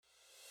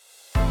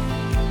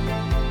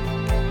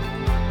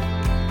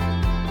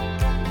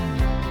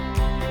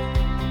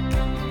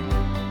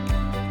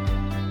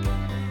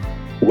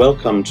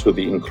welcome to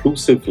the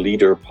Inclusive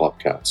Leader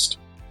podcast.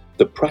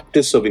 The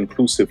practice of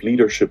inclusive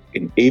leadership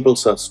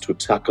enables us to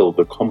tackle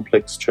the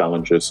complex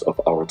challenges of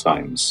our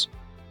times.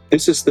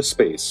 This is the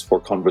space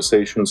for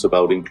conversations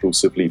about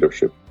inclusive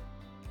leadership.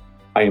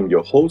 I am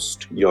your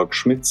host, Jörg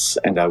Schmitz,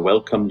 and I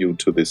welcome you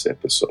to this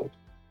episode.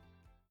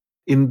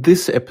 In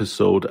this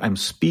episode, I'm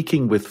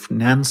speaking with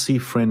Nancy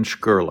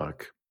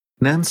French-Gerlach.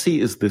 Nancy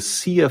is the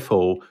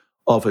CFO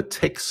of a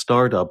tech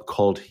startup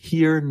called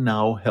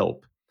HereNOW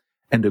Help,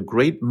 and a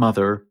great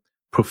mother,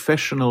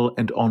 professional,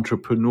 and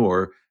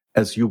entrepreneur,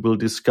 as you will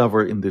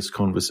discover in this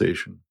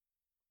conversation.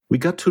 We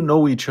got to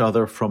know each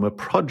other from a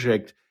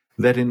project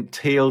that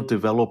entailed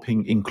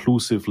developing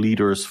inclusive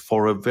leaders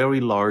for a very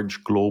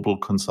large global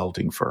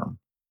consulting firm.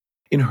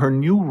 In her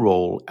new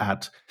role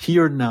at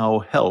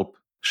HereNOW Help,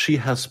 she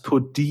has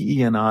put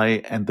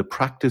DE&I and the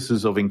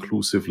practices of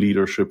inclusive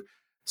leadership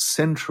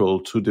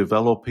central to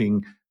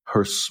developing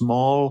her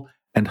small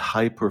and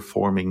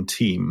high-performing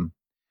team,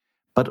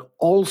 but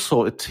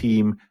also a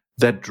team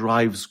that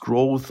drives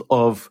growth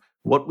of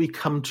what we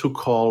come to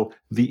call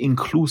the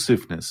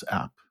Inclusiveness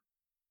app.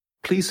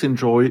 Please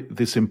enjoy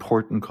this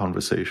important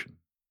conversation.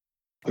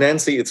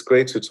 Nancy, it's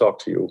great to talk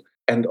to you.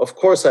 And of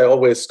course, I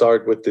always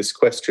start with this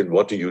question,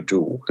 what do you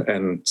do?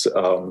 And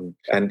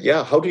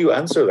how do you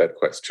answer that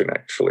question,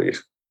 actually?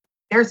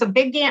 There's a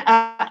big,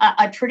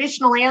 a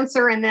traditional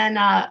answer and then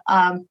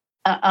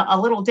a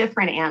little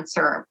different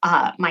answer.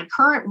 My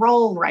current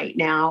role right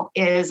now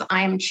is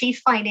I'm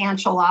Chief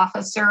Financial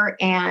Officer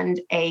and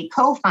a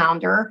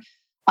co-founder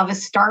of a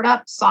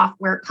startup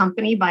software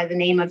company by the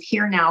name of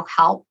HereNOW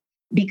Help.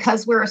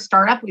 Because we're a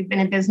startup, we've been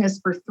in business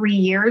for 3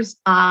 years.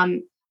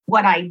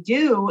 What I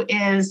do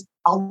is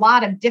a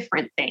lot of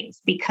different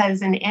things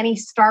because in any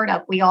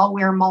startup, we all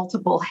wear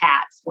multiple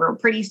hats. We're a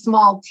pretty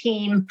small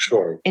team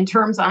in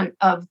terms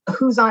of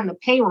who's on the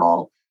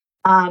payroll.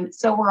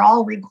 So we're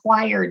all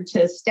required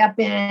to step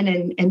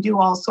in and do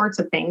all sorts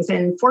of things.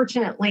 And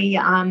fortunately,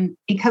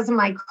 because of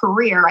my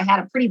career, I had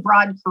a pretty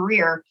broad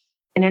career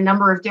in a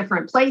number of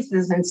different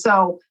places. And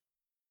so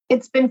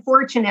it's been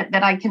fortunate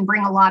that I can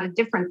bring a lot of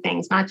different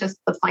things, not just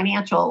the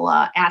financial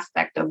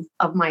aspect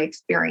of my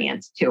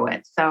experience to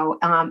it. So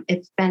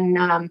it's been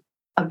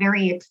a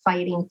very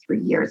exciting 3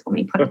 years. Let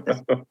me put it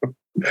this way.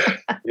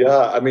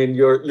 Yeah, I mean,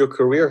 your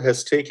career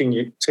has taken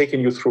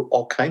you through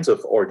all kinds of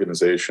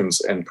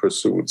organizations and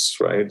pursuits,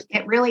 right?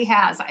 It really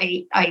has.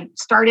 I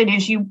started,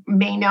 as you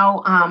may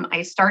know,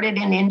 I started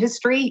in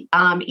industry,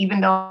 even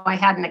though I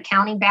had an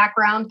accounting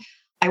background.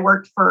 I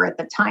worked for, at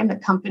the time, the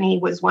company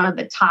was one of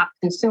the top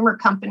consumer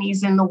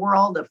companies in the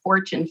world, a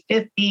Fortune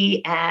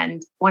 50,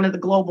 and one of the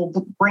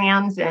global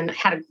brands, and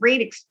had a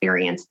great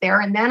experience there.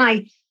 And then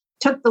I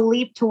took the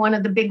leap to one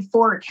of the big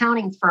four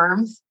accounting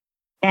firms.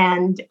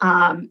 And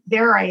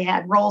there I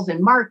had roles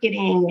in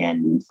marketing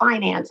and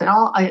finance and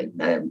all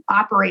the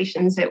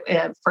operations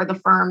for the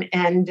firm.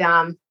 And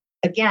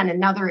again,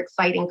 another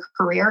exciting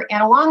career.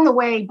 And along the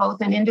way,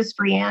 both in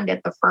industry and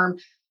at the firm,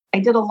 I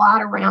did a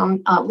lot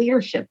around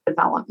leadership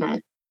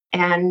development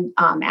and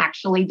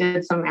actually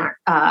did some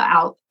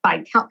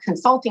outside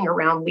consulting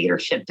around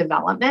leadership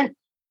development.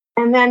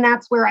 And then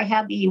that's where I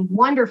had the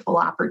wonderful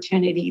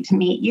opportunity to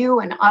meet you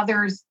and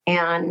others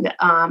and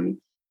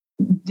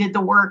did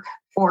the work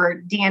for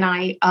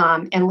D&I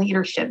and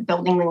leadership,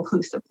 building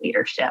inclusive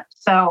leadership.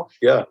 So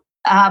yeah.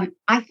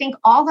 I think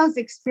all those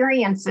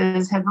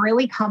experiences have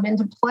really come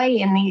into play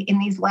in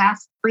these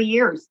last 3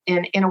 years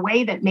in a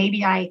way that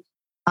maybe I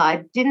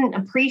didn't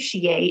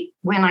appreciate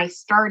when I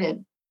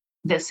started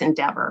this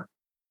endeavor.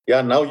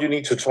 Yeah, now you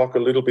need to talk a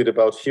little bit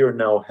about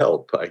HereNOW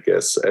Help, I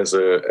guess, as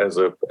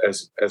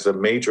a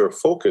major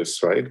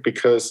focus, right?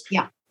 Because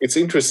it's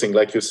interesting,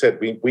 like you said,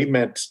 we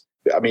met.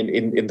 I mean,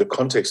 in the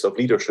context of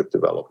leadership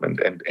development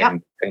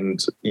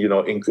and you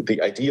know,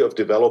 the idea of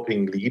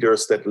developing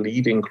leaders that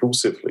lead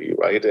inclusively,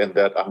 right, and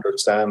that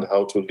understand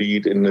how to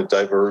lead in a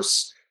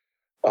diverse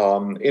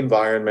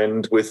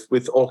environment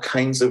with all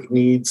kinds of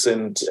needs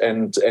and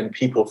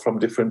people from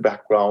different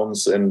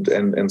backgrounds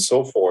and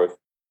so forth.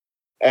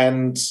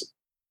 And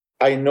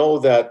I know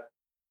that,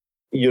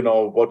 you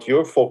know, what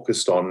you're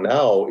focused on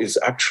now is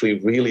actually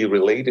really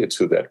related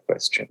to that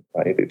question,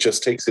 right? It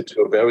just takes it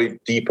to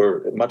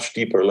a much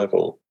deeper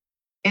level.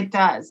 It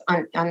does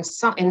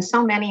in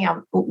so many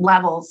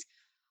levels.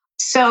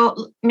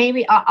 So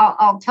maybe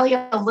I'll tell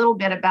you a little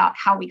bit about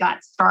how we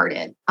got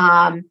started.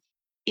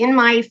 In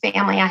my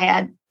family,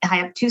 I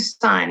have 2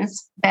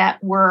 sons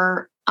that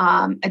were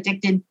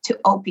addicted to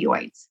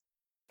opioids,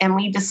 and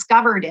we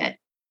discovered it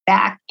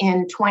back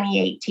in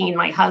 2018,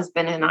 my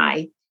husband and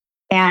I.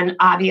 And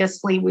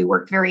obviously, we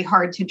worked very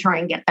hard to try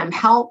and get them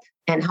help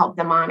and help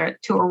them on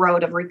to a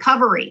road of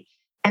recovery.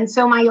 And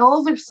so my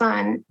older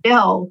son,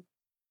 Bill,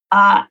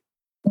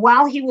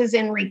 while he was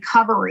in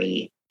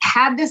recovery,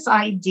 had this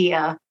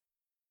idea.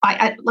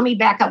 Let me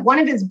back up. One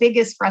of his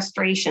biggest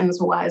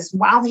frustrations was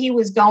while he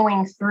was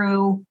going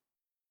through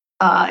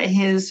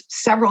his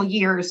several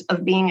years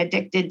of being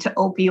addicted to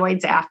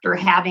opioids after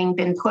having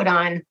been put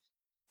on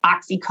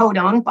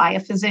oxycodone by a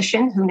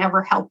physician who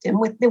never helped him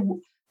with the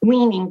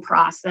weaning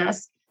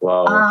process.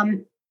 Wow.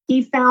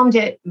 He found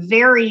it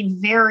very,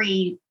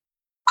 very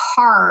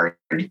hard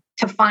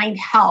to find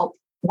help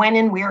when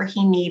and where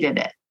he needed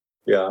it.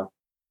 Yeah.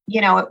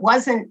 It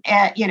wasn't,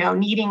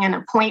 needing an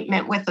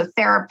appointment with a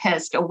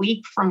therapist a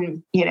week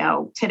from,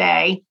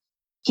 today.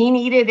 He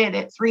needed it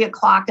at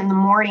 3:00 in the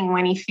morning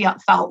when he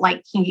felt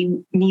like he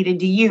needed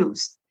to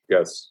use.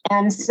 Yes.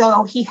 And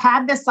so he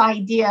had this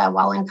idea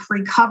while in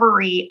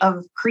recovery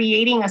of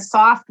creating a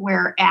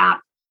software app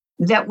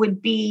that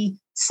would be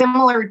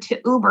similar to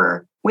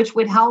Uber, which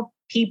would help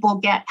people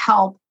get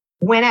help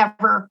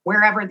whenever,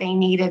 wherever they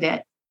needed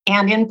it,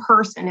 and in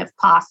person if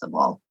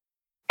possible.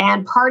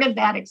 And part of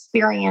that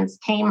experience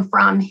came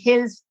from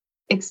his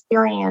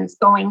experience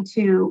going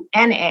to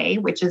NA,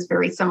 which is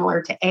very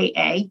similar to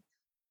AA.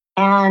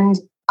 And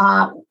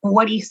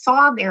what he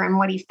saw there and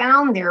what he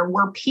found there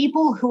were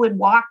people who had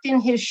walked in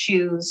his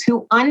shoes,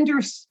 who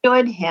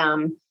understood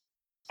him.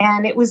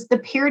 And it was the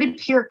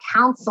peer-to-peer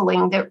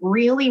counseling that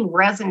really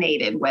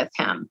resonated with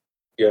him.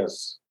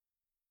 Yes.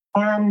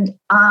 And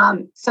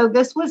so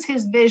this was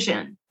his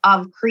vision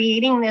of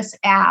creating this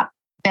app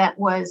that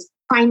was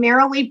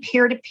primarily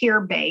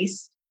peer-to-peer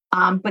based,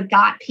 but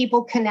got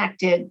people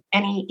connected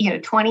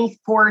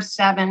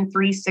 24/7,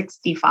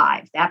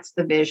 365. That's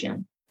the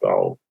vision.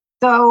 Wow.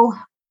 So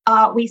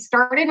we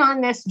started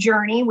on this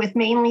journey with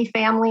mainly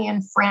family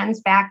and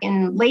friends back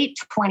in late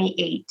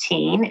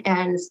 2018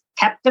 and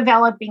kept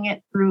developing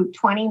it through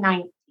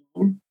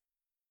 2019.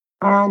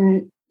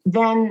 And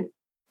then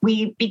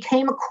we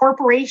became a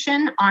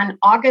corporation on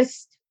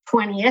August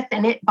 20th.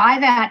 And by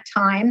that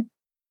time,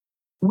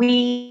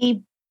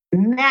 we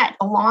met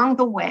along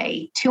the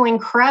way two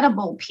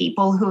incredible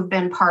people who have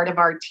been part of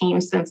our team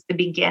since the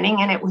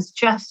beginning. And it was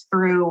just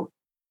through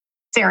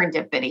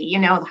serendipity. You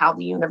know how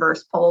the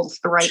universe pulls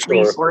the right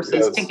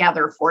resources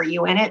together for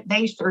you. And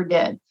they sure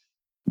did.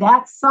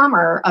 That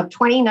summer of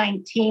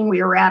 2019,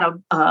 we were at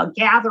a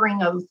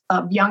gathering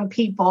of young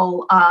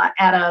people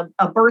at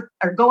a birth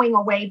or going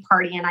away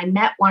party. And I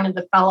met one of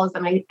the fellows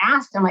and I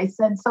asked him, I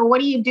said, "So what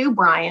do you do,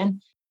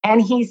 Brian?"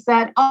 And he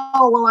said,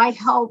 "Oh, well, I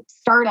help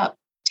startup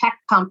tech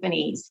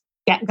companies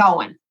get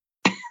going."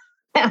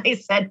 And I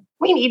said,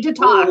 "We need to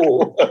talk."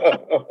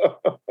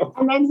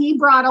 And then he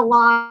brought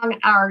along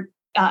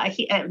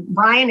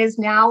Brian is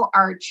now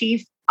our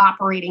chief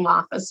operating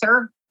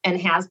officer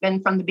and has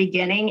been from the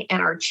beginning.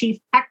 And our chief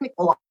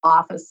technical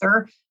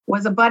officer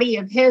was a buddy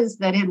of his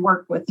that had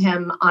worked with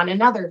him on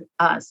in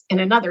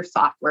another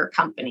software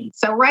company.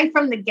 So right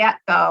from the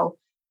get-go,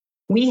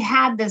 we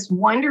had this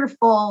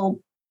wonderful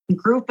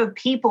group of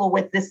people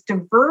with this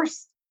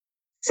diverse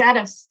set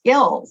of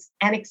skills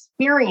and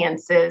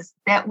experiences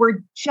that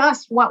were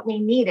just what we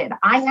needed.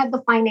 I had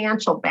the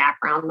financial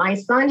background. My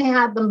son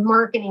had the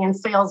marketing and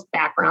sales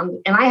background,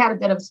 and I had a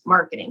bit of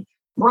marketing.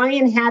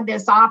 Brian had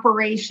this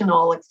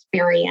operational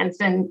experience,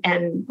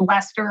 and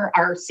Lester,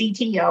 our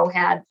CTO,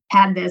 had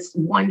this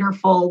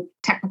wonderful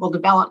technical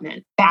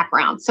development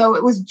background. So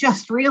it was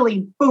just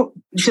really boom.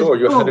 Sure,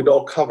 you had it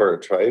all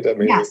covered, right? I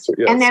mean, yes.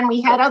 And then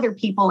we had other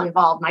people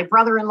involved. My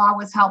brother-in-law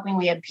was helping.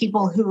 We had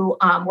people who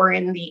were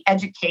in the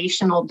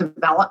educational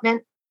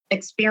development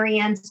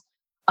experience.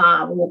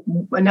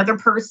 Another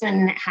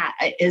person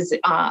is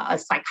a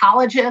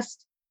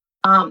psychologist.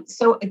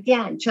 So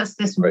again, just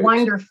this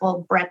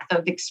wonderful breadth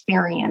of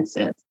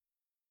experiences.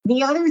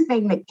 The other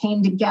thing that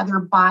came together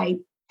by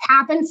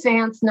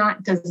happenstance,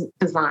 not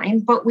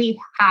design, but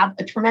we have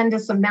a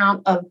tremendous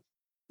amount of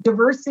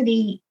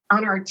diversity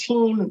on our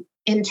team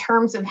in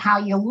terms of how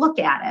you look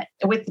at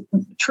it with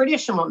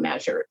traditional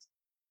measures.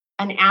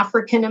 An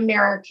African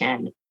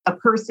American, a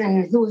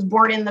person who was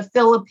born in the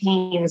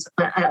Philippines,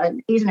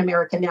 an Asian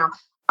American now,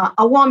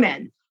 a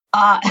woman.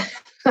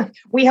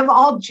 We have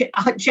all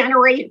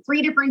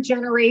three different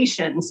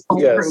generations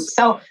groups.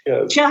 So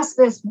just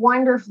this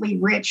wonderfully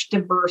rich,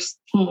 diverse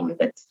team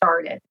that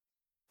started.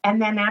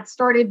 And then that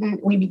started, and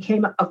we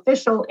became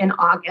official in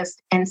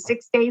August. And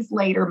 6 days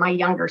later, my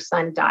younger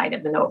son died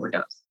of an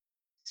overdose.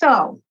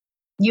 So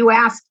you've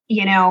asked me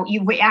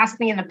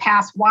in the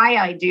past why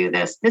I do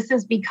this. This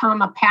has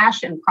become a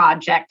passion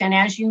project. And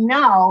as you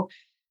know,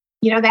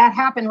 that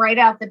happened right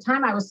at the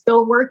time I was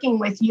still working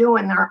with you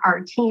and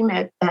our team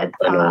at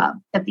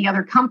the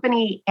other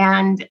company.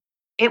 And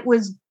it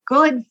was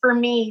good for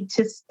me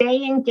to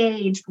stay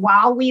engaged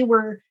while we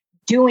were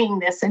doing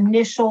this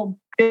initial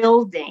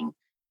building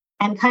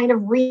and kind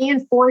of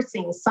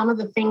reinforcing some of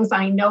the things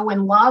I know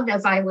and love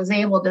as I was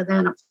able to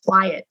then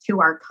apply it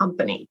to our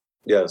company.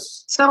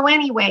 Yes. So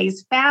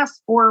anyways,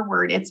 fast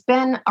forward, it's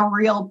been a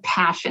real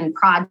passion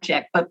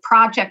project, but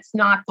project's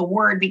not the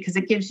word because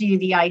it gives you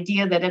the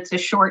idea that it's a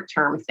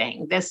short-term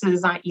thing. This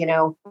is,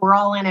 we're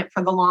all in it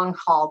for the long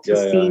haul to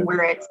see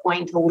where it's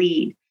going to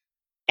lead.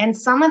 And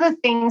some of the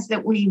things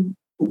that we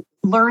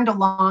learned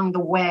along the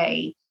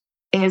way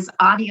is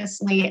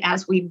obviously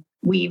as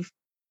we've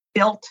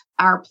built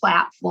our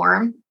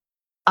platform,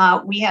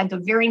 we had to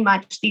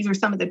these are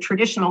some of the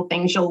traditional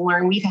things you'll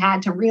learn. We've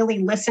had to really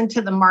listen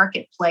to the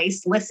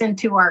marketplace, listen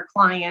to our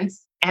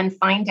clients, and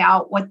find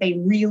out what they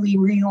really,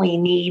 really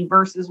need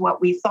versus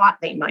what we thought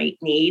they might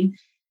need.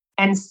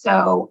 And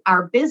so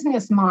our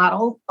business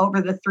model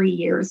over the 3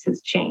 years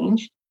has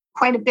changed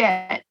quite a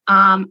bit.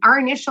 Our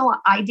initial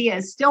idea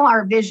is still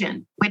our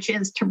vision, which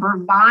is to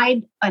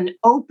provide an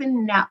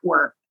open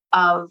network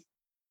of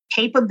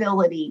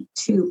capability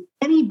to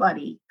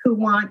anybody who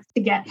wants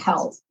to get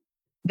help,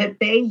 that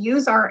they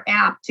use our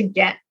app to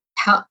get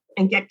help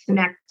and get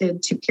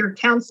connected to peer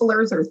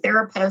counselors or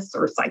therapists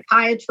or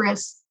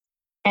psychiatrists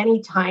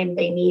anytime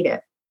they need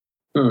it.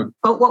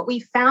 But what we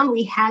found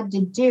we had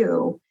to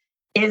do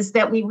is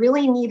that we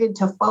really needed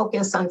to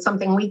focus on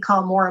something we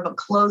call more of a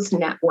closed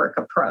network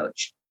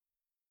approach.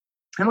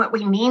 And what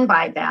we mean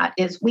by that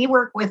is we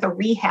work with a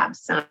rehab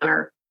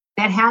center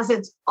that has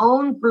its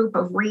own group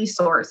of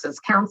resources,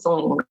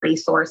 counseling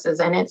resources,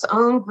 and its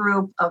own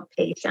group of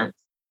patients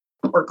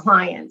or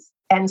clients.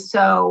 And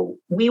so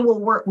we will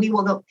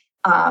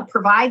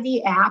provide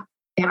the app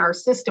and our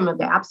system of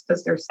apps,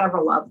 because there's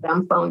several of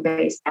them,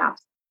 phone-based apps,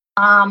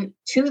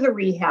 to the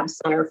rehab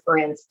center, for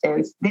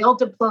instance. They'll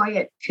deploy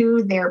it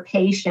to their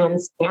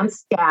patients and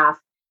staff,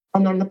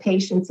 and then the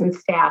patients and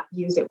staff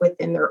use it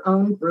within their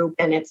own group,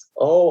 and it's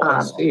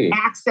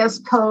access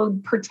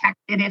code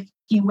protected, if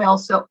you will.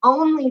 So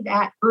only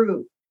that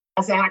group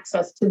has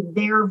access to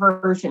their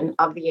version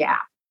of the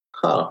app.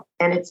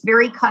 And it's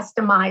very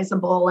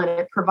customizable, and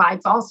it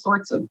provides all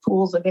sorts of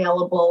tools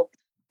available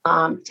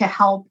to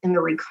help in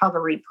the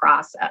recovery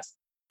process.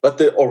 But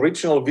the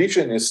original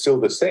vision is still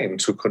the same,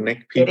 to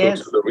connect people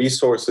to the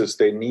resources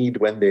they need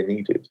when they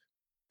need it.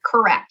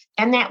 Correct.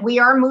 And that we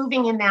are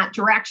moving in that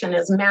direction.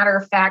 As a matter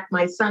of fact,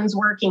 my son's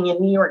working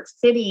in New York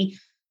City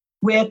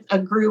with a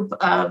group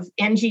of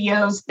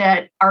NGOs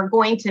that are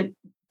going to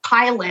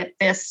pilot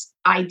this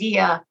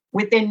idea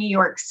within New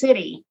York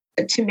City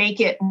to make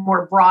it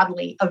more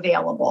broadly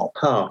available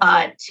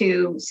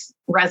to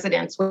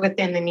residents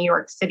within the New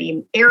York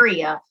City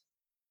area.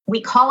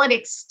 We call it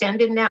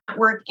extended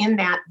network in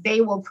that they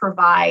will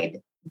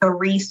provide the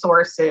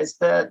resources,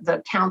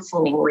 the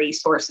counseling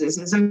resources.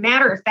 As a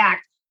matter of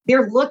fact,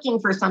 they're looking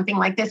for something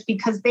like this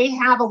because they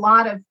have a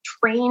lot of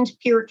trained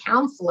peer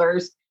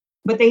counselors,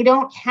 but they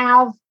don't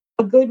have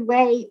a good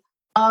way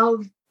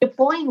of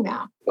deploying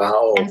them.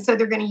 Wow. And so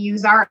they're going to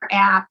use our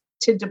app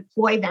to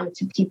deploy them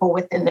to people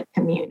within the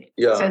community.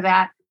 Yeah. So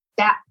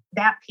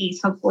that piece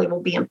hopefully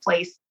will be in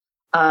place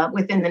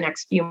within the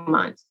next few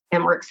months.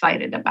 And we're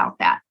excited about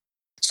that.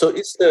 So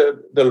is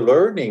the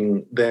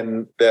learning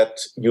then that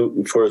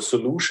you, for a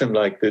solution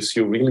like this,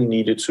 you really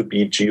needed to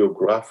be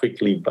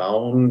geographically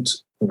bound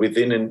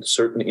within a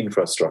certain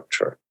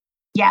infrastructure?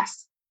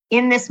 Yes,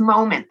 in this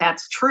moment,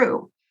 that's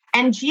true.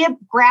 And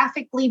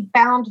geographically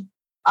bound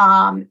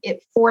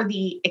for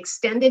the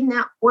extended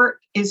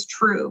network is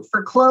true.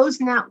 For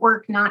closed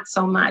network, not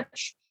so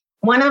much.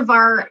 One of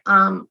our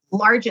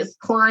largest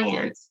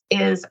clients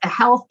is a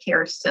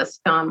healthcare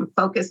system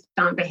focused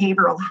on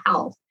behavioral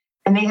health.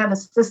 And they have a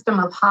system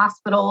of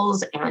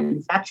hospitals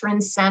and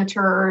veteran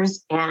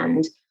centers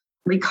and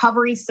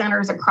recovery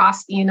centers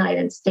across the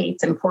United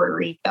States and Puerto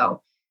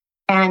Rico.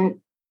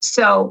 And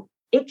so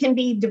it can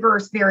be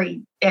diverse,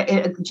 very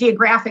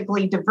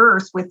geographically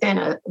diverse within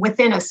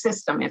a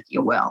system, if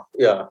you will.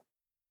 Yeah,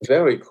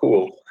 very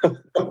cool.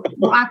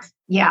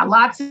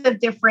 lots of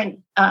different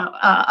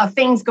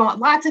things going.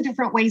 Lots of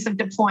different ways of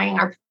deploying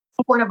our.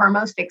 One of our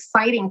most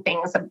exciting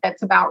things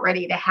that's about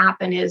ready to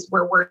happen is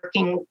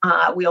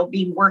we'll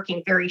be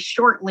working very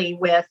shortly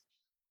with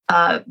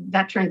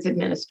Veterans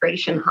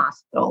Administration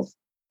hospitals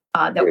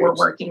that we're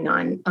working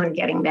on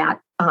getting that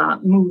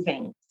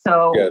moving.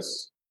 So,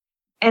 yes.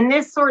 And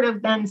this sort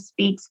of then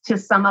speaks to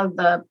some of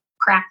the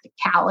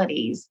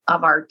practicalities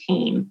of our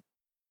team.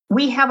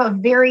 We have a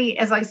very,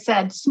 as I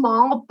said,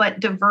 small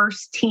but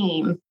diverse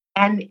team.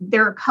 And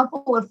there are a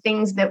couple of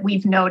things that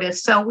we've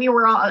noticed. So we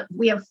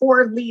have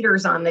 4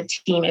 leaders on the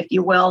team, if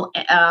you will,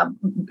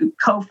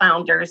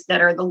 co-founders that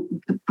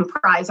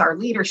comprise our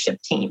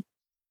leadership team.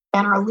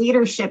 And our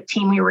leadership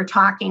team, we were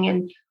talking,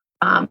 and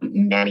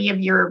many of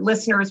your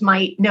listeners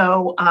might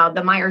know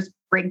the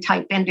Myers-Briggs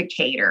Type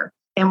Indicator.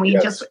 And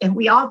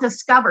we all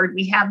discovered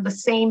we have the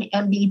same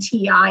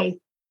MBTI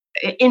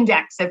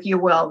index, if you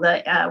will.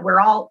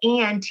 We're all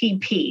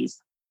ENTPs.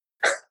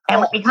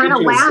 And we kind of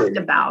laughed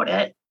about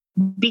it,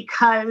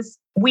 because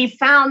we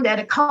found that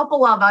a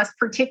couple of us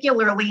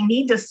particularly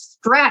need to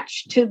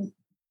stretch to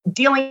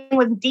dealing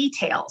with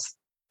details,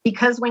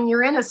 because when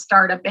you're in a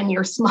startup and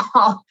you're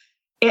small,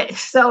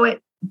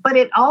 but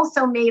it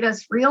also made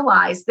us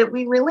realize that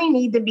we really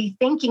need to be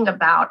thinking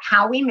about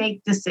how we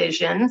make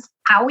decisions,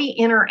 how we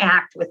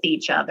interact with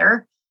each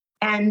other,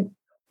 and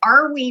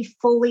are we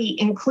fully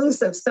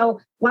inclusive? So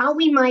while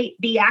we might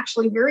be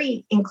actually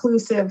very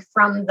inclusive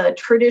from the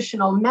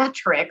traditional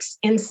metrics,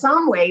 in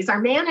some ways, our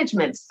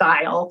management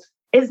style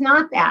is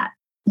not that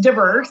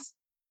diverse,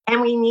 and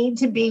we need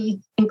to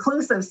be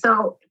inclusive.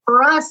 So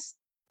for us,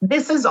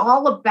 this is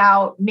all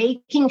about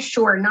making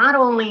sure not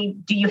only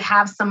do you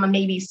have some of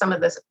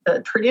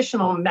the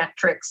traditional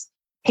metrics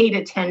paid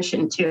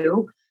attention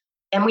to,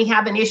 And we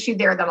have an issue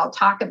there that I'll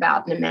talk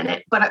about in a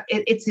minute. But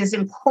it's as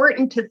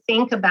important to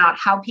think about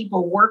how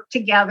people work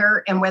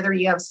together and whether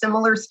you have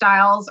similar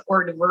styles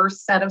or a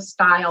diverse set of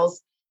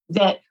styles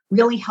that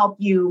really help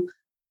you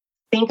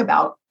think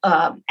about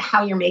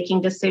how you're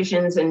making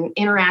decisions and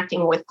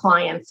interacting with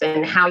clients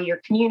and how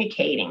you're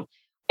communicating.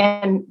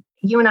 And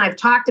you and I have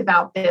talked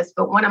about this,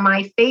 but one of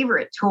my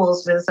favorite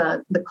tools is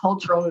the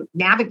cultural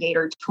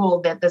navigator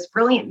tool that this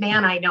brilliant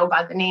man I know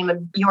by the name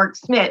of Bjork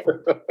Smith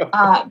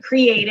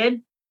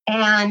created.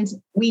 And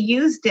we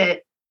used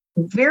it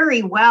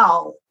very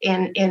well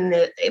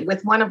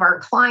with one of our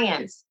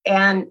clients.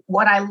 And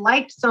what I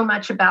liked so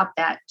much about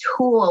that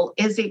tool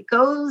is it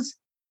goes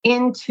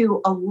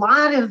into a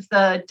lot of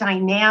the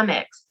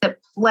dynamics that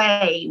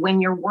play when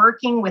you're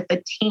working with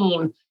a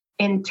team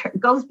and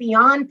goes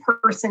beyond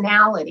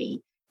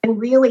personality and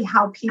really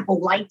how people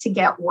like to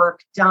get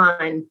work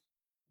done.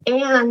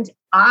 And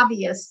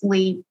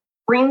obviously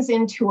brings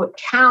into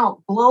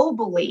account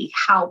globally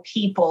how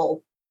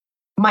people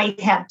might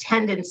have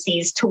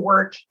tendencies to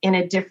work in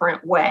a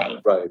different way.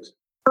 Right.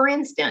 For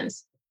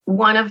instance,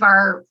 one of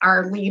our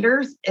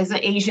leaders is an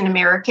Asian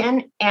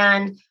American,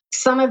 and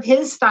some of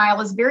his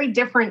style is very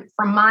different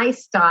from my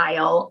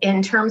style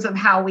in terms of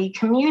how we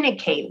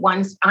communicate.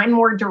 I'm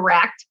more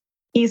direct,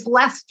 he's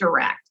less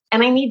direct.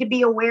 And I need to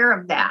be aware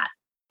of that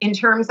in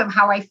terms of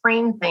how I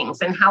frame things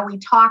and how we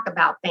talk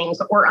about things,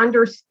 or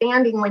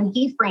understanding when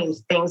he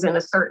frames things in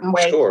a certain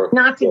way,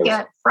 not to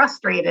get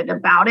frustrated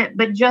about it,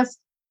 but just,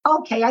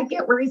 okay, I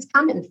get where he's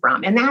coming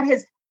from. And that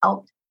has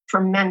helped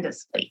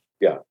tremendously.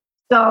 Yeah.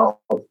 So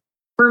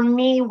for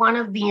me, one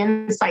of the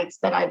insights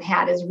that I've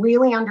had is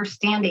really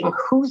understanding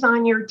who's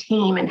on your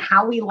team and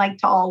how we like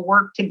to all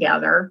work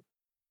together.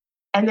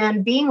 And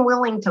then being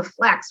willing to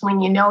flex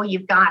when you know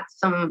you've got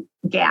some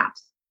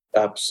gaps.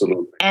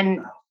 Absolutely. And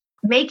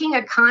making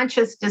a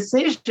conscious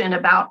decision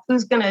about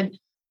who's going to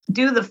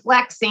do the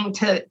flexing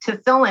to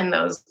fill in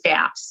those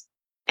gaps.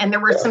 And there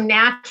were some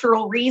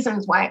natural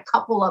reasons why a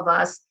couple of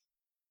us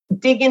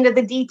dig into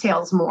the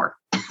details more,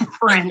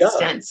 for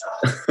instance.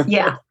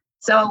 Yeah.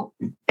 So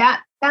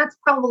that's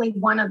probably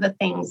one of the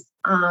things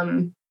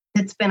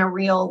that's been a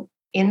real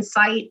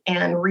insight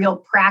and real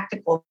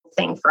practical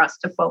thing for us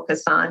to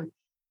focus on.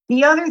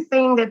 The other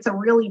thing that's a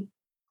really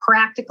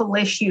practical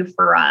issue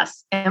for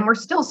us, and we're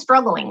still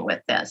struggling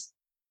with this,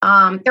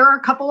 there are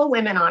a couple of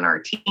women on our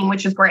team,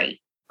 which is great.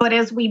 But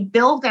as we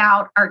build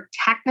out our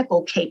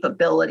technical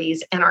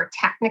capabilities and our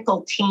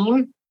technical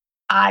team,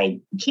 I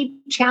keep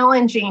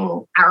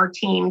challenging our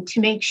team to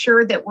make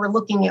sure that we're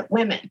looking at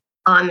women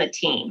on the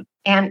team.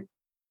 And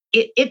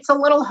it's a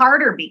little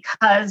harder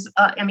because,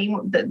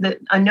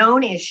 a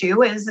known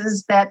issue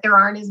is that there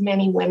aren't as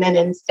many women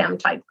in STEM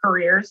type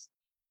careers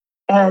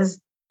as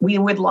we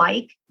would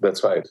like.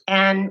 That's right.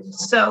 And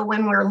so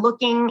when we're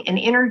looking and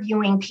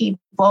interviewing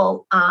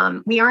people,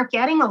 we aren't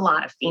getting a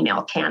lot of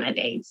female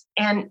candidates.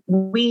 And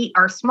we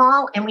are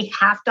small and we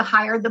have to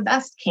hire the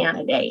best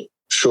candidate.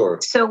 Sure.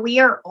 So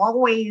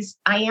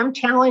I am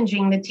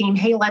challenging the team,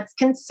 hey, let's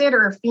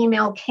consider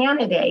female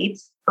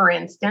candidates, for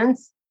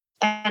instance.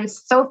 And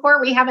so far,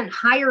 we haven't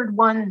hired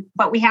one,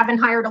 but we haven't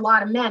hired a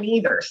lot of men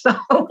either. So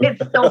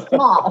it's still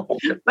small.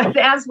 But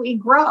as we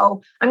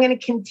grow, I'm going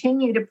to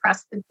continue to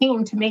press the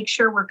team to make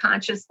sure we're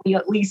consciously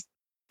at least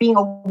being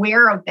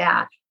aware of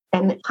that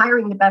and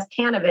hiring the best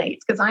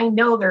candidates. Because I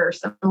know there are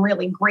some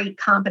really great,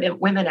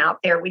 competent women out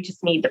there. We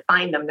just need to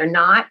find them. They're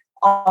not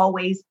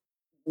always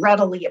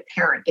readily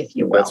apparent, if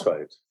you will. That's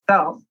right.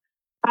 So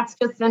that's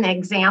just an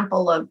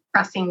example of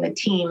pressing the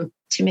team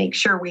to make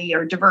sure we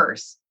are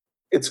diverse.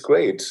 It's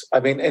great. I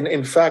mean, and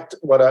in fact,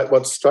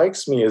 what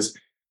strikes me is,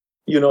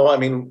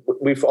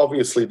 we've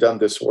obviously done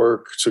this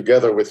work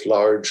together with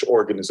large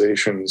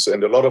organizations,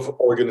 and a lot of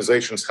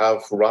organizations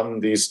have run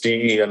these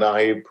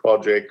DE&I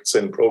projects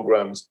and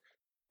programs.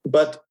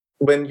 But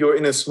when you're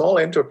in a small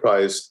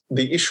enterprise,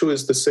 the issue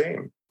is the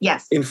same.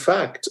 Yes. In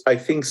fact, I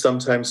think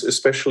sometimes,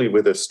 especially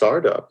with a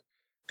startup,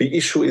 the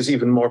issue is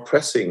even more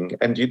pressing,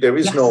 and there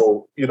is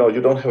no, you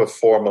don't have a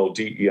formal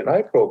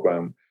DE&I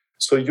program.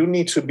 So you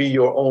need to be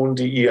your own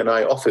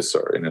DE&I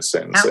officer in a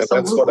sense. Absolutely.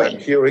 And that's what I'm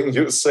hearing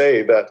you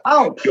say, that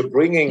you're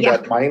bringing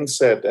that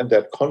mindset and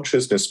that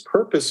consciousness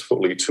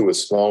purposefully to a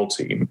small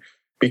team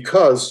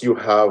because you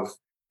have,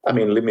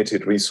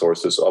 limited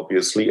resources,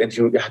 obviously, and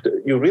you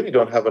really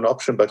don't have an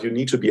option, but you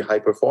need to be high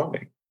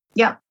performing.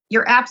 Yeah,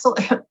 you're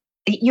absolutely,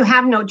 you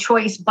have no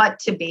choice but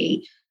to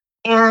be.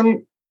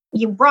 And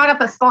you brought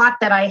up a thought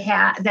that I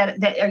had,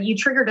 that you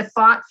triggered a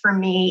thought for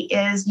me,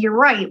 is you're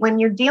right. When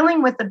you're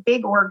dealing with a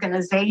big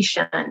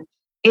organization,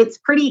 it's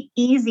pretty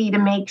easy to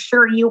make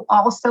sure you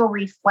also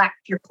reflect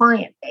your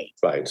client base.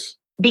 Right.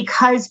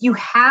 Because you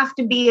have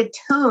to be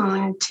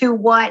attuned to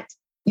what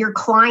your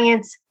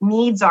clients'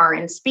 needs are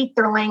and speak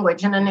their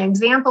language. And an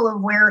example of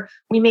where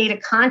we made a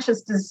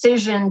conscious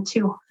decision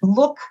to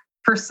look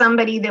for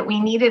somebody that we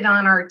needed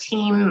on our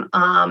team,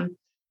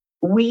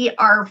 we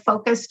are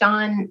focused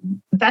on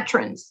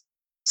veterans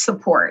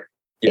support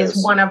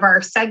is one of our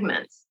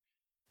segments.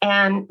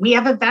 And we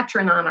have a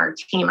veteran on our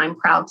team, I'm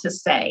proud to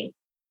say.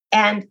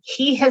 And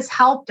he has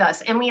helped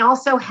us. And we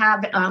also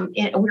have,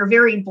 we're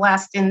very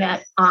blessed in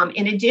that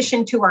in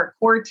addition to our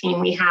core team,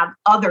 we have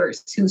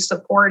others who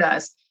support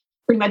us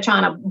pretty much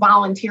on a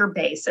volunteer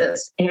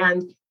basis.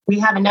 And we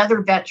have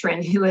another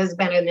veteran who has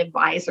been an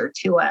advisor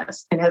to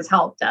us and has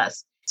helped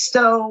us.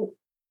 So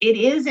it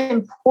is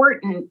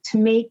important to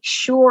make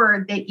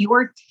sure that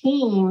your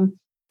team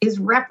is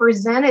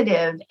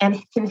representative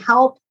and can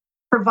help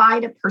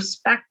provide a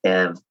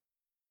perspective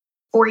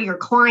for your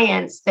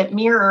clients that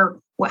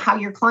mirror how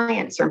your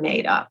clients are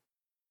made up.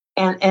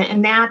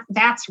 And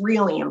that's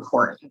really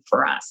important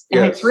for us.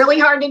 And Yes. It's really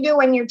hard to do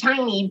when you're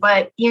tiny,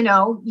 but you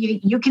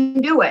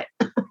can do it.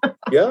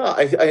 Yeah,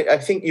 I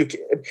think you can,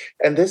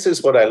 and this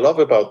is what I love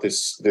about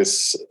this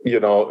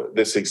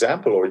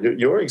example, or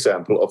your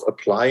example of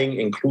applying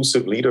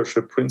inclusive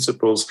leadership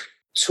principles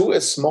to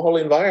a small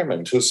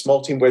environment, to a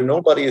small team where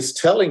nobody is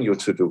telling you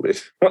to do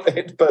it,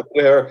 right? But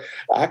where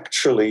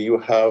actually you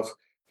have,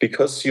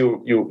 because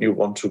you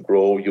want to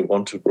grow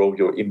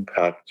your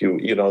impact.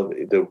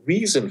 The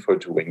reason for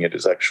doing it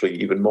is actually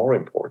even more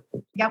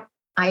important. Yep,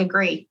 I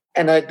agree.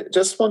 And I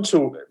just want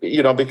to,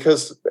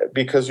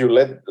 because you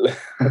led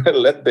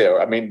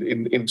there, I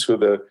mean, into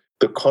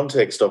the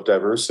context of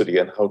diversity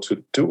and how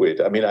to do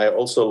it. I mean, I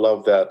also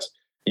love that,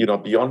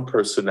 beyond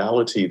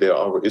personality,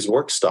 is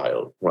work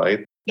style,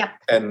 right? Yep.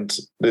 And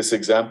this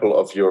example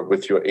of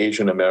with your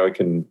Asian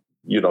American,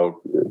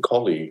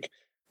 colleague,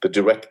 the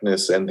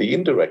directness and the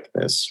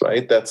indirectness,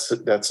 right? That's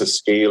a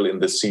scale in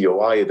the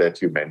COI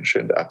that you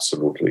mentioned,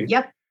 absolutely.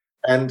 Yep.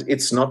 And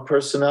it's not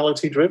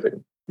personality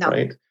driven, no.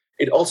 Right?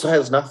 It also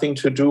has nothing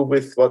to do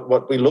with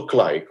what we look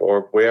like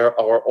or where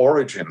our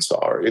origins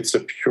are. It's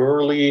a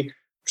purely,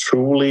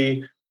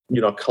 truly,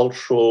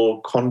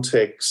 cultural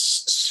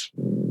context,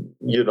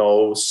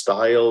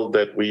 style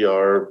that we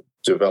are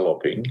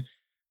developing,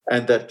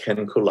 and that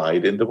can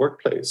collide in the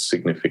workplace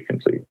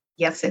significantly.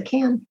 Yes, it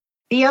can.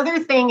 The other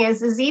thing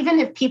is even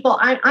if people,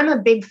 I'm a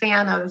big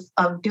fan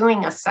of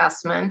doing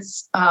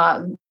assessments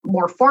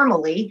more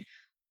formally,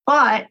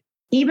 but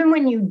even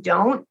when you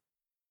don't,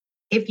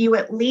 if you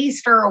at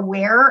least are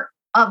aware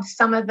of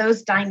some of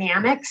those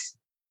dynamics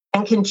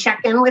and can check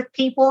in with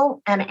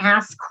people and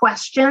ask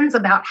questions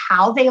about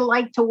how they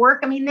like to work,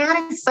 I mean,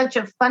 that is such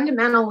a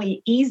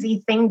fundamentally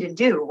easy thing to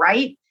do,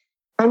 right?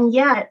 And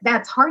yet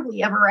that's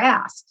hardly ever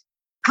asked.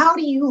 How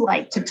do you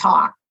like to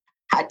talk,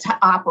 how to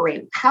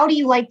operate? How do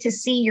you like to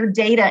see your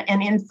data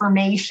and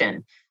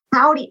information?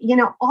 How do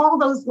all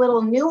those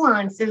little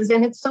nuances?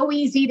 And it's so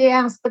easy to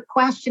ask the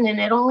question, and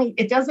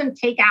it doesn't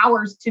take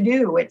hours to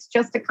do. It's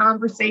just a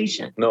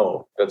conversation.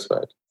 No, that's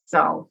right.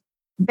 So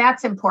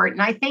that's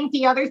important. I think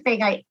the other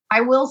thing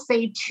I will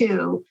say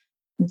too,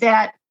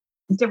 that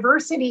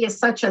diversity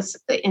is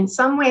in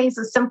some ways,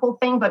 a simple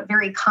thing, but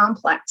very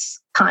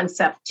complex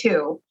concept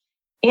too,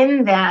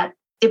 in that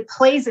it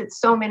plays at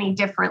so many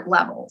different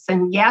levels.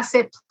 And yes,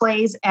 it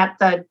plays at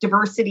the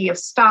diversity of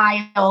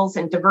styles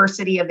and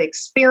diversity of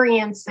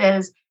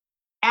experiences.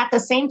 At the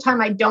same time,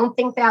 I don't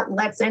think that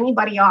lets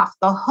anybody off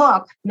the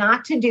hook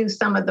not to do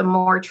some of the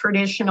more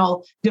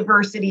traditional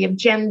diversity of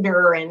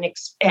gender and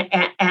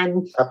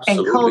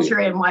culture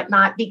and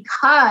whatnot,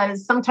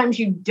 because sometimes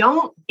you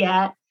don't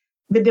get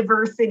the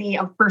diversity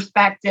of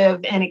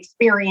perspective and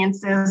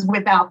experiences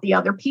without the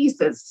other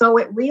pieces. So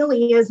it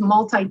really is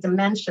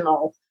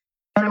multidimensional.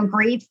 And I'm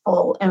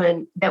grateful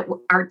that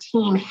our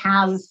team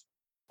has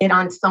it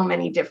on so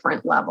many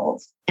different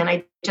levels. And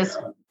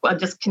I'll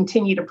just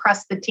continue to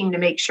press the team to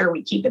make sure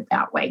we keep it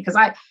that way. Because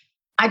I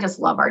just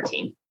love our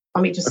team.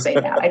 Let me just say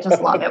that. I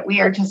just love it.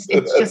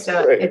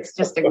 It's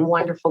just a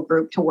wonderful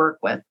group to work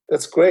with.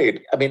 That's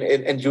great. I mean,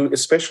 and you,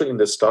 especially in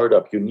the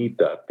startup, you need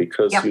that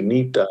because you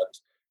need that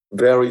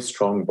very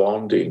strong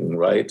bonding,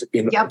 right?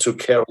 To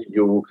carry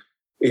you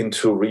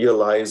into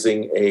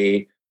realizing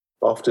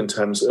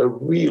oftentimes a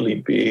really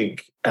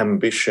big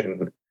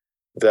ambition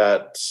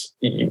that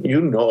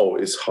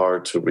is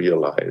hard to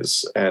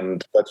realize,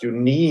 but you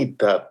need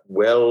that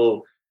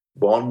well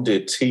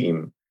bonded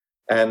team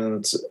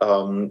and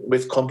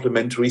with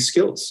complementary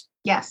skills.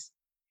 Yes,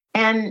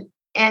 and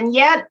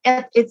yet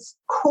at its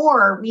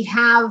core, we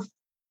have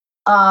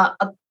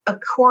a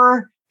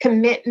core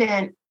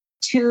commitment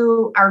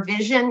to our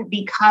vision,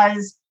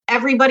 because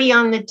everybody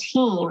on the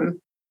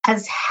team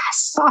has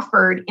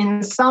suffered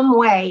in some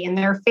way in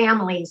their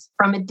families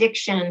from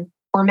addiction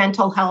or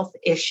mental health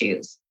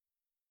issues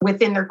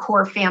within their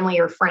core family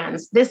or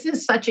friends. This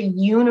is such a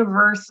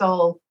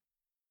universal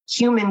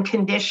human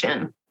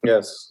condition.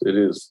 Yes, it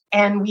is.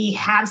 And we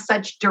have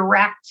such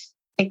direct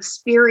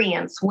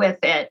experience with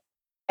it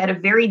at a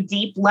very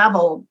deep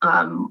level.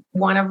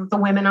 One of the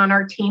women on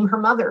our team, her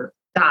mother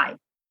died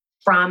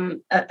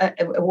from,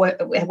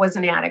 was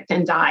an addict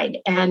and died.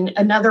 And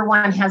another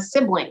one has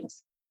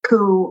siblings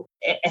who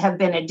have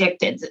been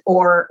addicted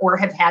or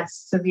have had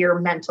severe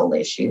mental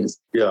issues.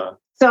 Yeah.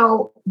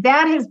 So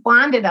that has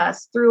bonded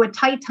us through a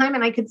tight time.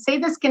 And I could say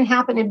this can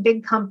happen in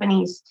big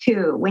companies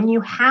too. When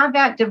you have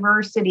that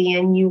diversity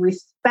and you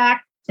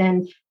respect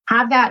and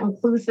have that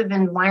inclusive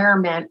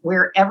environment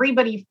where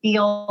everybody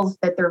feels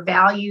that they're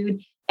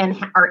valued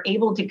and are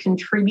able to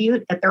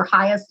contribute at their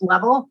highest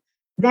level,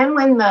 then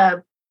when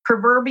the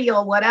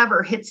proverbial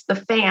whatever hits the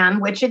fan,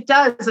 which it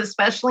does,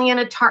 especially in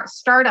a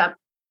startup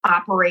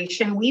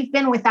operation, we've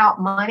been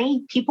without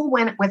money. People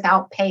went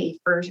without pay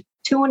for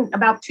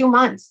about 2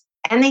 months,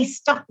 and they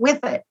stuck with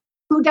it.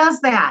 Who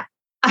does that?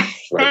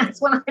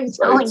 That's what I'm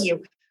telling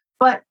you.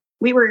 But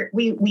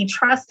we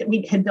trusted,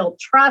 we had built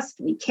trust,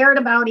 we cared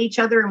about each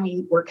other, and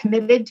we were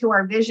committed to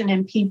our vision,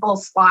 and people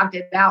slogged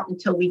it out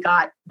until we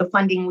got the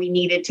funding we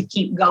needed to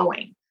keep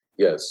going.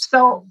 Yes.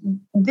 So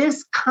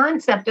this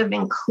concept of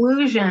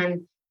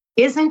inclusion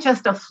isn't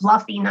just a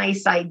fluffy,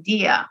 nice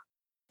idea.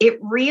 It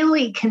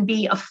really can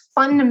be a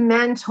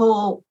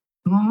fundamental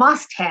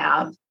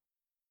must-have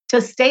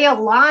to stay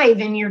alive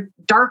in your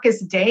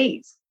darkest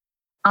days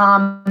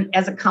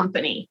as a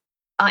company,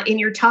 in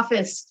your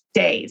toughest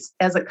days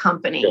as a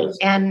company. Yes.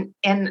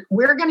 And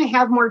we're going to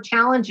have more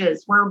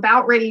challenges. We're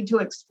about ready to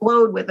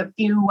explode with a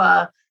few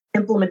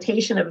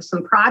implementation of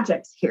some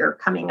projects here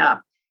coming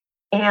up.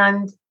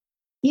 And,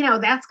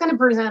 that's going to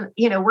present,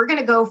 we're going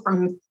to go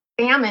from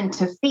famine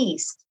to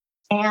feast.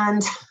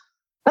 And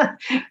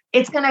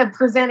it's going to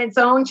present its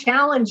own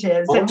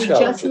challenges. And we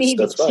just need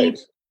to keep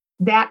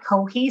that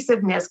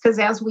cohesiveness, because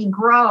as we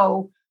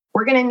grow,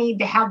 we're going to need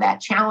to have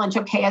that challenge.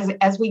 Okay,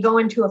 as we go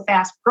into a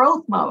fast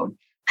growth mode,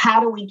 how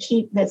do we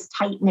keep this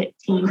tight-knit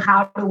team?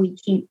 How do we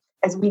keep,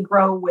 as we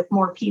grow with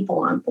more people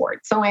on board?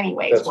 So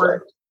anyways,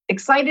 we're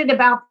excited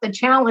about the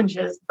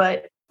challenges,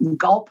 but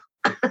gulp.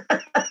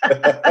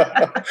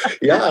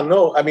 Yeah,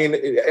 no, I mean,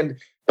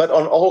 but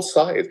on all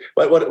sides.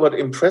 But what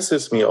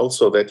impresses me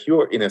also that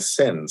you're, in a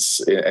sense,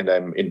 and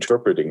I'm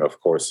interpreting, of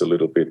course, a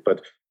little bit,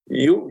 but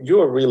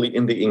you're really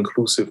in the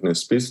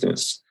inclusiveness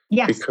business.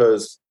 Yes.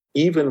 Because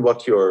even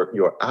what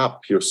your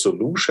app, your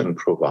solution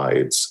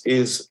provides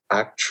is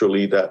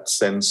actually that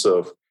sense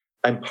of,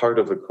 I'm part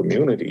of a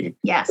community,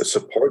 yes, a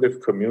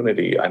supportive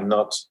community. I'm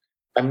not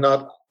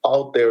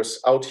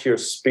out here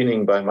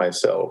spinning by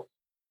myself.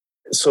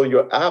 So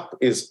your app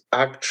is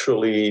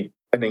actually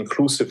an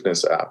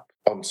inclusiveness app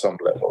on some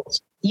levels.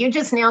 You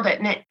just nailed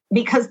it.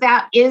 Because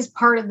that is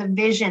part of the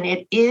vision.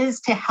 It is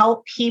to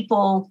help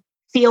people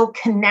feel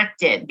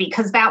connected,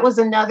 because that was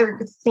another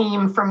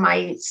theme from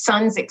my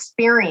son's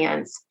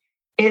experience,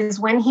 is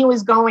when he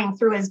was going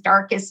through his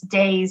darkest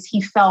days,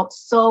 he felt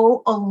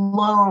so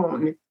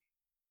alone.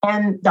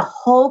 And the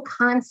whole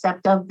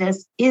concept of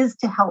this is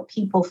to help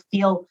people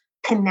feel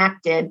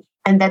connected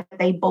and that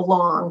they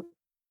belong.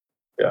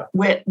 Yeah.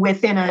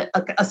 Within a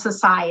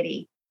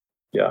society.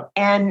 Yeah.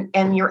 And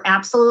you're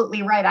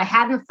absolutely right. I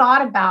hadn't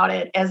thought about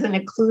it as an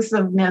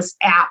inclusiveness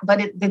app,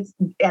 but it's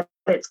at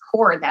its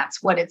core,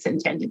 that's what it's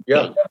intended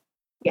to be.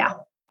 Yeah,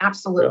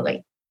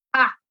 absolutely.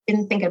 Yeah.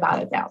 Didn't think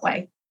about it that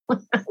way.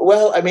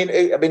 Well, I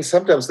mean,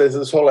 sometimes there's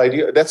this whole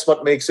idea. That's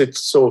what makes it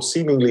so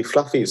seemingly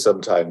fluffy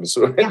sometimes,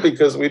 right? Yeah.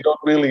 Because we don't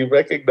really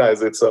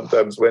recognize it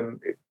sometimes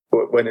when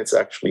it's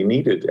actually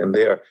needed and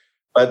there.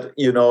 But,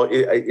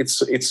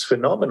 it's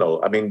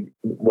phenomenal. I mean,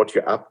 what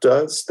your app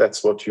does,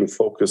 that's what you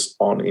focus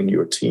on in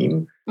your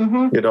team.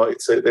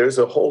 Mm-hmm. There's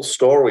a whole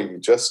story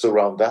just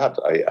around that,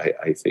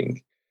 I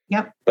think.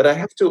 Yep. But I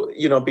have to,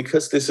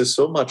 because this is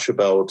so much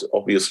about,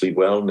 obviously,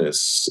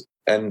 wellness,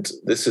 and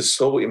this is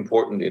so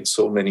important in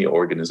so many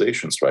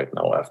organizations right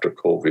now after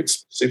COVID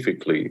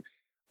specifically.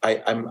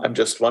 I'm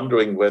just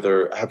wondering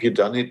whether, have you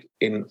done it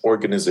in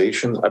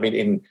organizations? I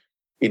mean,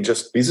 in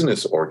just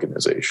business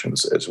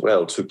organizations as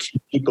well, to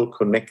keep people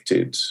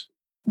connected?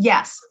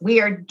 Yes, we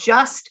are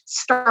just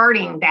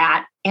starting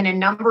that in a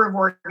number of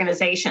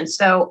organizations.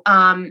 So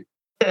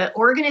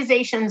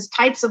the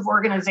types of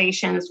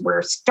organizations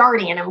we're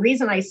starting, and the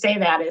reason I say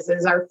that is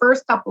our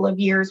first couple of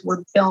years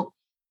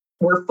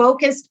we're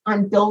focused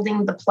on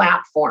building the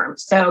platform.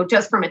 So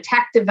just from a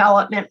tech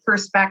development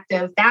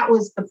perspective, that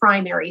was the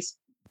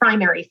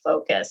primary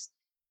focus.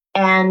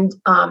 And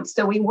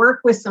so we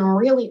worked with some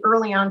really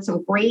early on,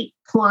 some great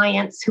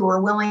clients who were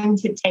willing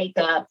to take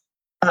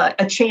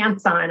a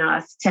chance on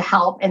us to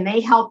help. And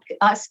they helped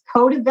us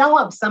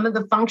co-develop some of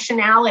the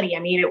functionality. I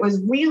mean, it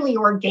was really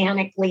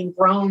organically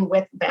grown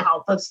with the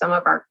help of some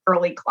of our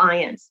early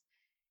clients.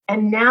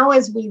 And now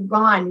as we've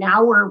gone,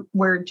 now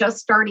we're just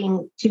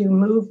starting to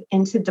move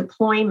into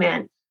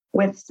deployment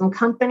with some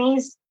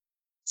companies,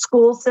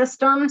 school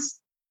systems,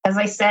 as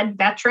I said,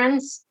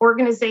 veterans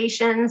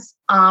organizations,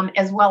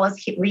 as well as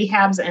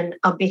rehabs and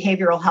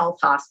behavioral health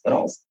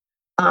hospitals.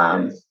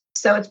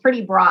 So it's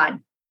pretty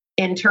broad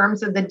in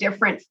terms of the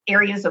different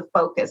areas of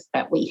focus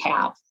that we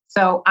have.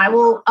 So I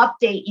will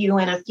update you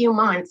in a few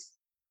months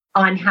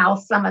on how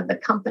some of the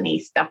company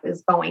stuff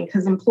is going,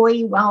 because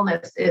employee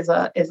wellness is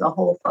a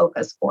whole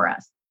focus for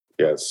us.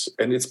 Yes,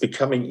 and it's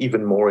becoming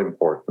even more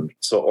important.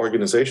 So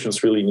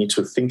organizations really need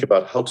to think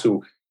about how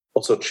to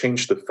also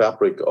change the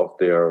fabric of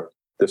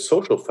the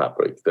social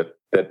fabric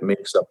that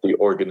makes up the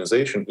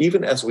organization,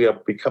 even as we are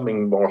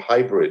becoming more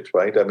hybrid,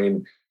 right? I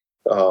mean,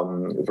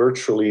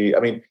 virtually, I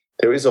mean,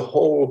 there is a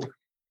whole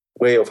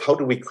way of how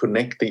do we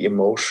connect the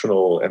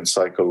emotional and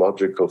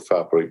psychological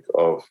fabric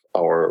of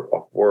our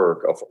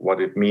work, of what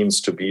it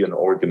means to be an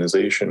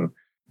organization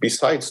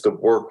besides the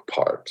work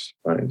part,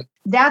 right?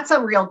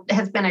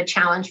 Has been a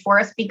challenge for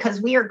us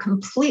because we are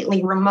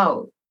completely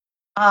remote.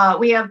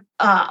 We have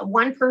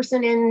one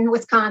person in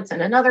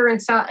Wisconsin, another in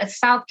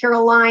South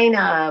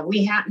Carolina.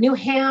 We have New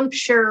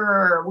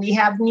Hampshire. We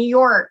have New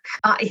York.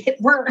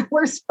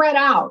 We're spread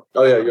out.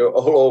 Oh yeah, you're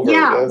all over.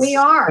 Yeah, Yes. we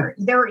are.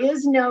 There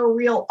is no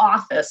real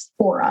office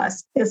for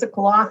us,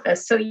 physical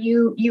office. So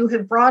you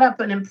have brought up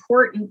an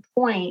important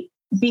point,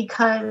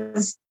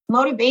 because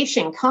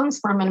motivation comes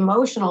from an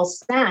emotional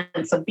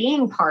sense of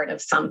being part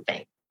of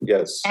something.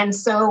 Yes. And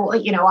so,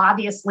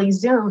 obviously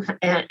Zoom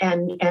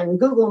and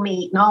Google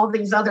Meet and all of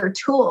these other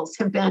tools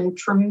have been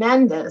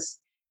tremendous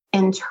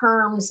in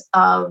terms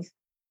of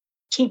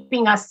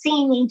keeping us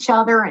seeing each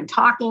other and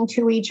talking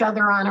to each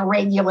other on a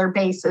regular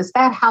basis.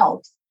 That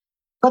helps.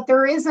 But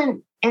there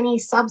isn't any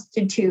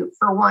substitute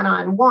for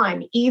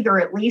one-on-one either,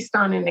 at least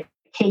on an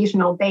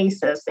occasional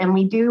basis. And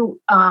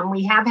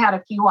we have had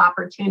a few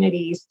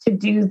opportunities to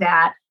do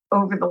that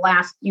over the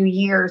last few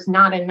years,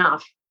 not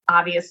enough,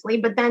 obviously,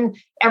 but then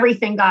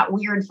everything got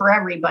weird for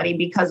everybody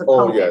because of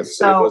COVID. Oh, yes.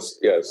 So, it was,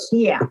 yes.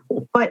 Yeah.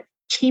 But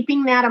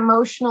keeping that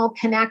emotional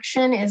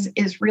connection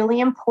is really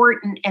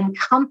important. And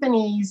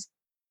companies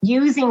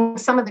using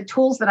some of the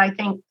tools that I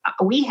think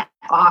we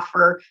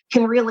offer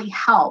can really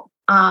help.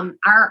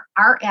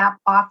 Our app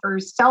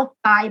offers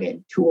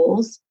self-guided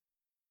tools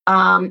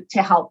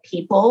to help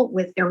people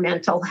with their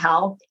mental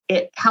health.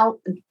 It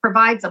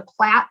provides a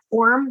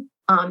platform,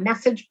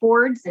 message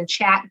boards and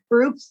chat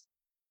groups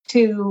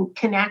to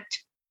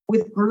connect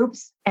with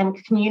groups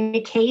and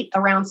communicate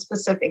around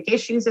specific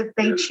issues if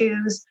they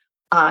choose.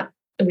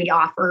 We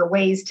offer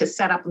ways to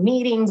set up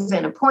meetings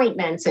and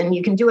appointments, and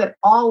you can do it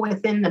all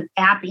within the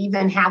app,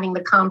 even having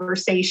the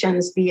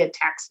conversations via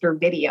text or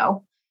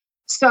video.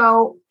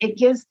 So it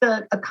gives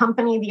a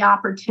company the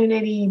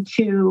opportunity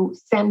to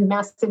send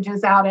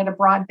messages out at a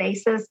broad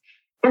basis.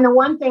 And the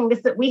one thing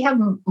is that we have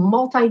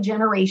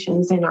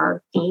multi-generations in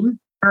our team.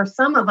 There are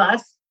some of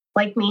us,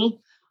 like me,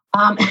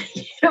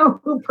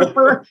 who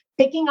prefer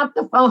picking up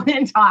the phone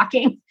and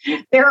talking.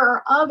 There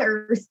are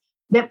others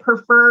that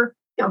prefer,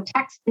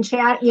 text and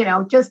chat,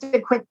 just a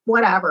quick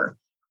whatever.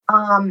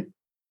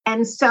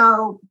 And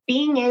so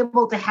being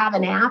able to have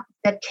an app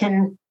that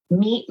can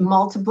meet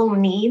multiple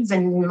needs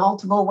and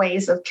multiple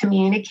ways of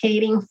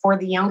communicating for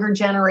the younger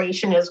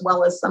generation, as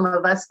well as some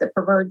of us that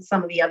preferred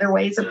some of the other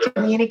ways of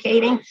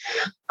communicating,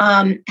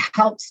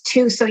 helps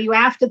too. So you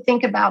have to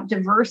think about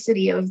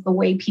diversity of the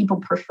way people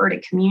prefer to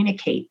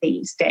communicate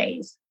these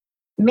days.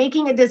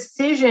 Making a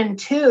decision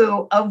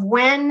too of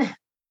when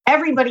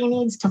everybody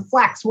needs to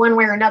flex one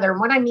way or another. And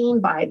what I mean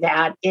by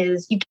that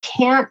is you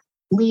can't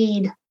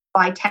lead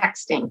by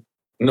texting.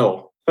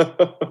 No.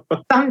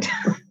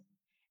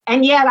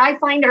 And yet I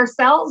find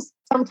ourselves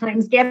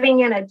sometimes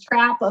getting in a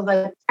trap of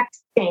a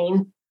text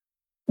chain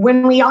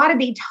when we ought to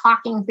be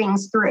talking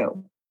things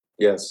through.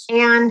 Yes.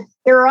 And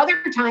there are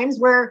other times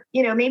where,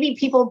 maybe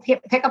people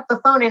pick up the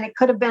phone and it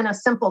could have been a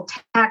simple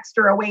text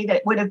or a way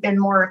that would have been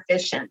more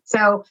efficient.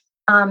 So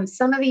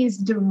some of these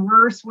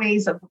diverse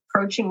ways of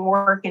approaching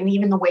work and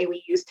even the way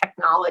we use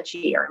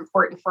technology are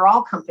important for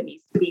all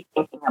companies to be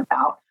thinking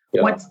about.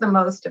 Yeah. What's the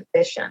most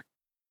efficient?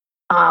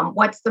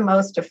 What's the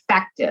most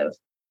effective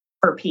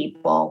for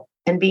people,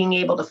 and being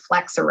able to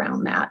flex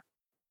around that.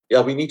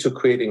 Yeah, we need to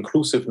create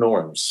inclusive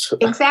norms.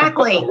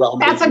 Exactly.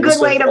 That's a good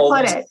way to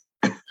put it.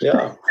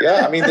 Yeah.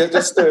 I mean,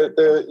 just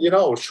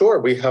sure,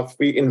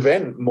 we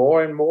invent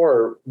more and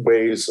more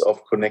ways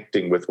of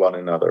connecting with one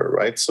another,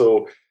 right?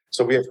 So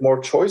we have more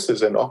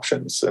choices and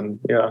options, and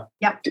yeah.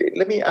 Yep.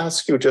 Let me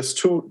ask you just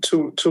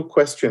two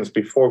questions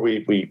before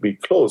we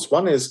close.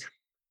 One is,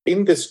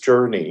 in this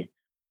journey,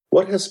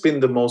 what has been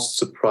the most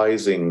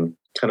surprising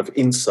kind of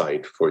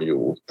insight for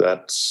you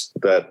that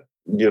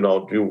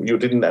you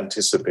didn't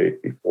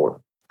anticipate before?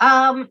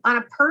 On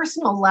a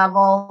personal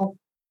level,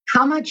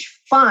 how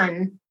much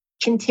fun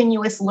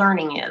continuous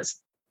learning is.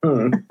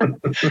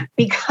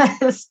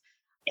 Because,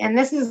 and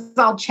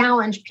I'll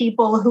challenge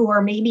people who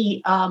are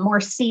maybe more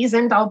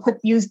seasoned,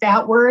 use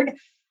that word,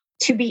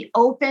 to be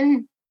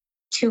open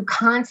to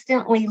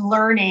constantly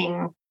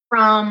learning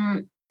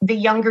from the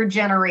younger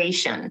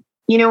generation.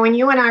 When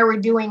you and I were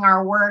doing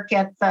our work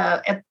with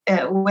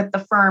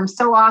the firm,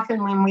 so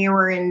often when we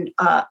were in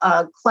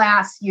a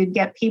class, you'd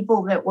get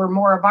people that were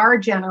more of our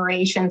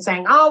generation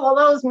saying, "Oh, well,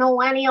 those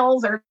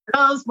millennials or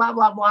those blah,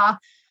 blah, blah."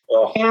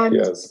 Oh, and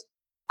yes.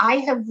 I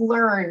have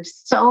learned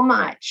so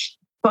much,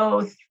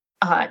 both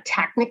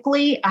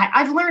technically.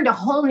 I've learned a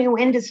whole new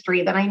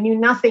industry that I knew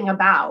nothing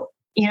about.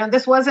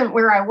 This wasn't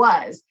where I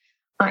was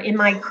in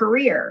my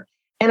career.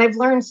 And I've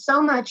learned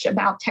so much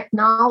about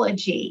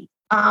technology.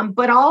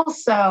 But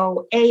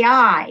also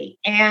AI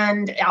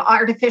and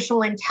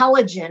artificial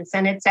intelligence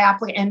and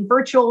and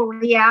virtual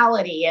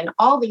reality and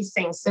all these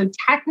things. So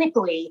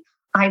technically,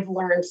 I've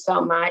learned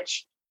so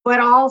much, but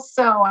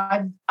also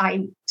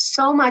I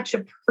so much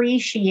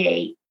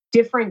appreciate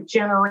different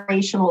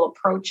generational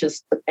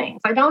approaches to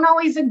things. I don't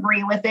always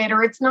agree with it,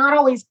 or it's not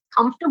always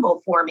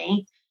comfortable for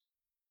me,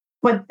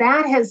 But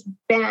that has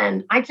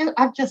been, I've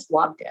just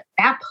loved it.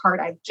 That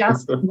part I've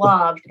just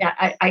loved.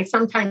 I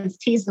sometimes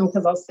tease them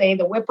because I'll say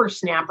the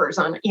whippersnappers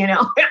on,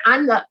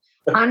 I'm the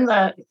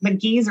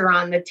geezer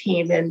on the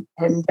team. And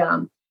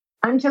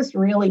I'm just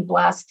really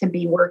blessed to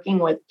be working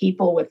with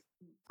people with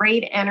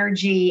great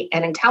energy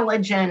and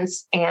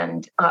intelligence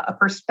and a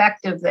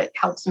perspective that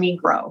helps me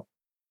grow.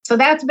 So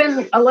that's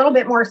been a little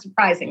bit more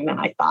surprising than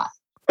I thought.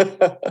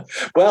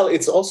 Well,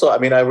 it's also, I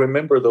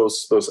remember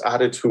those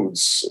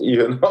attitudes,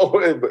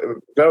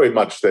 very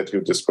much that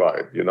you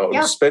describe,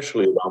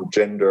 especially around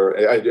gender,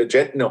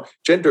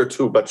 gender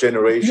too, but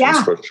generations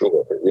for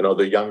sure,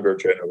 the younger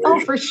generation. Oh,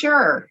 for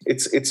sure.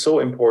 It's so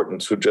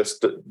important to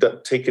just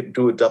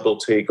do a double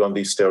take on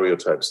these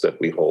stereotypes that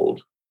we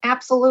hold.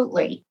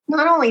 Absolutely.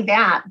 Not only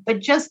that, but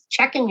just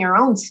checking your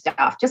own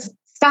stuff. Just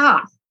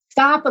stop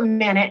a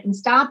minute and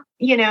stop,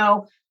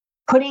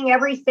 putting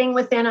everything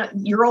within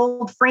your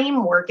old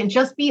framework and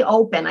just be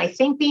open. I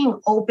think being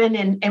open,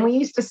 and we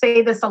used to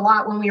say this a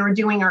lot when we were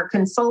doing our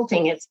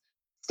consulting, it's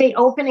stay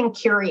open and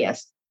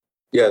curious.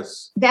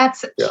 Yes.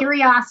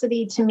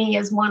 Curiosity to me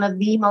is one of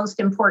the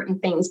most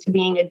important things to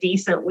being a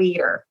decent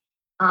leader.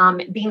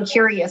 Being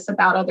curious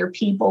about other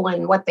people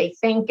and what they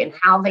think and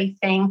how they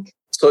think.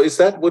 So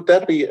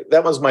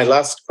that was my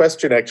last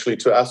question actually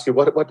to ask you,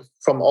 what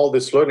from all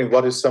this learning,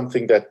 what is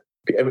something that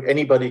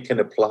anybody can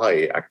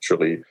apply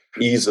actually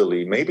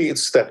easily? Maybe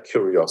it's that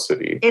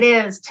curiosity. It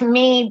is. To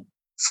me,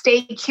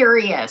 stay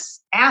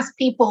curious, ask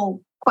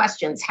people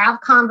questions,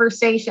 have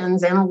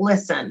conversations and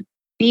listen,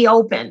 be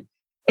open.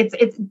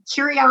 It's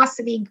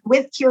curiosity.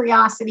 With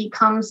curiosity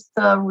comes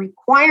the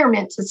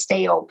requirement to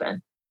stay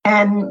open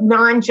and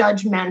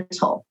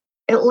non-judgmental.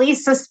 At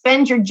least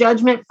suspend your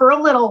judgment for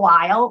a little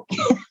while.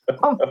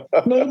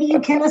 Maybe you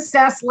can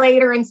assess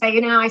later and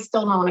say, I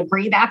still don't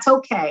agree. That's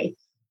okay.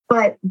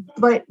 But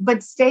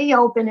stay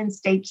open and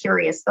stay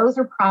curious. Those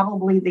are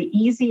probably the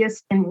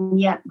easiest and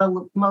yet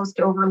the most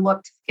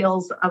overlooked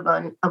skills of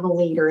a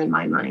leader in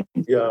my mind.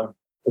 Yeah,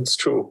 it's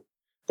true.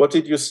 What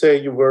did you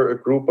say? You were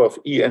a group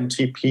of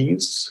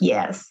ENTPs?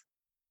 Yes,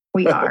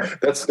 we are.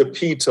 That's the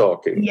P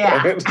talking.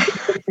 Yeah. Right?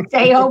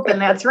 Stay open.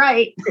 That's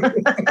right.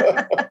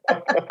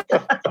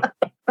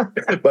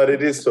 But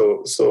it is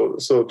so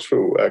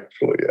true,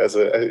 actually.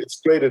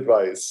 It's great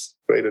advice.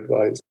 Great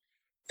advice.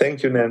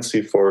 Thank you,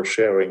 Nancy, for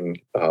sharing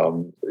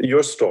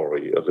your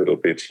story a little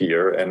bit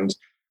here. And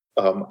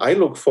I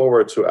look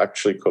forward to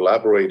actually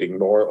collaborating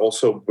more,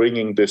 also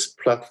bringing this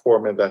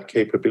platform and that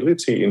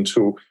capability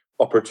into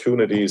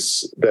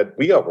opportunities that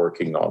we are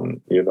working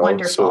on.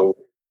 Wonderful.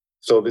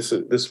 So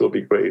this will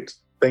be great.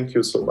 Thank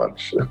you so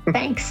much.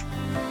 Thanks.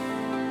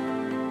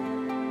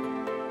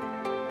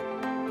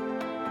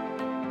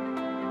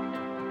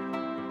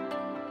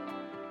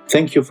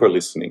 Thank you for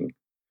listening.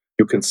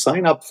 You can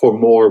sign up for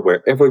more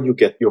wherever you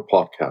get your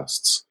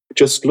podcasts.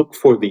 Just look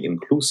for the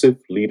Inclusive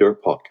Leader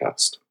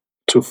Podcast.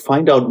 To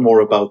find out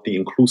more about the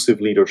Inclusive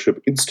Leadership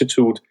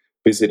Institute,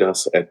 visit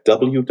us at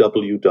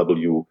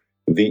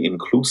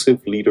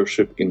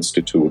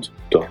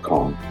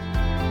www.theinclusiveleadershipinstitute.com.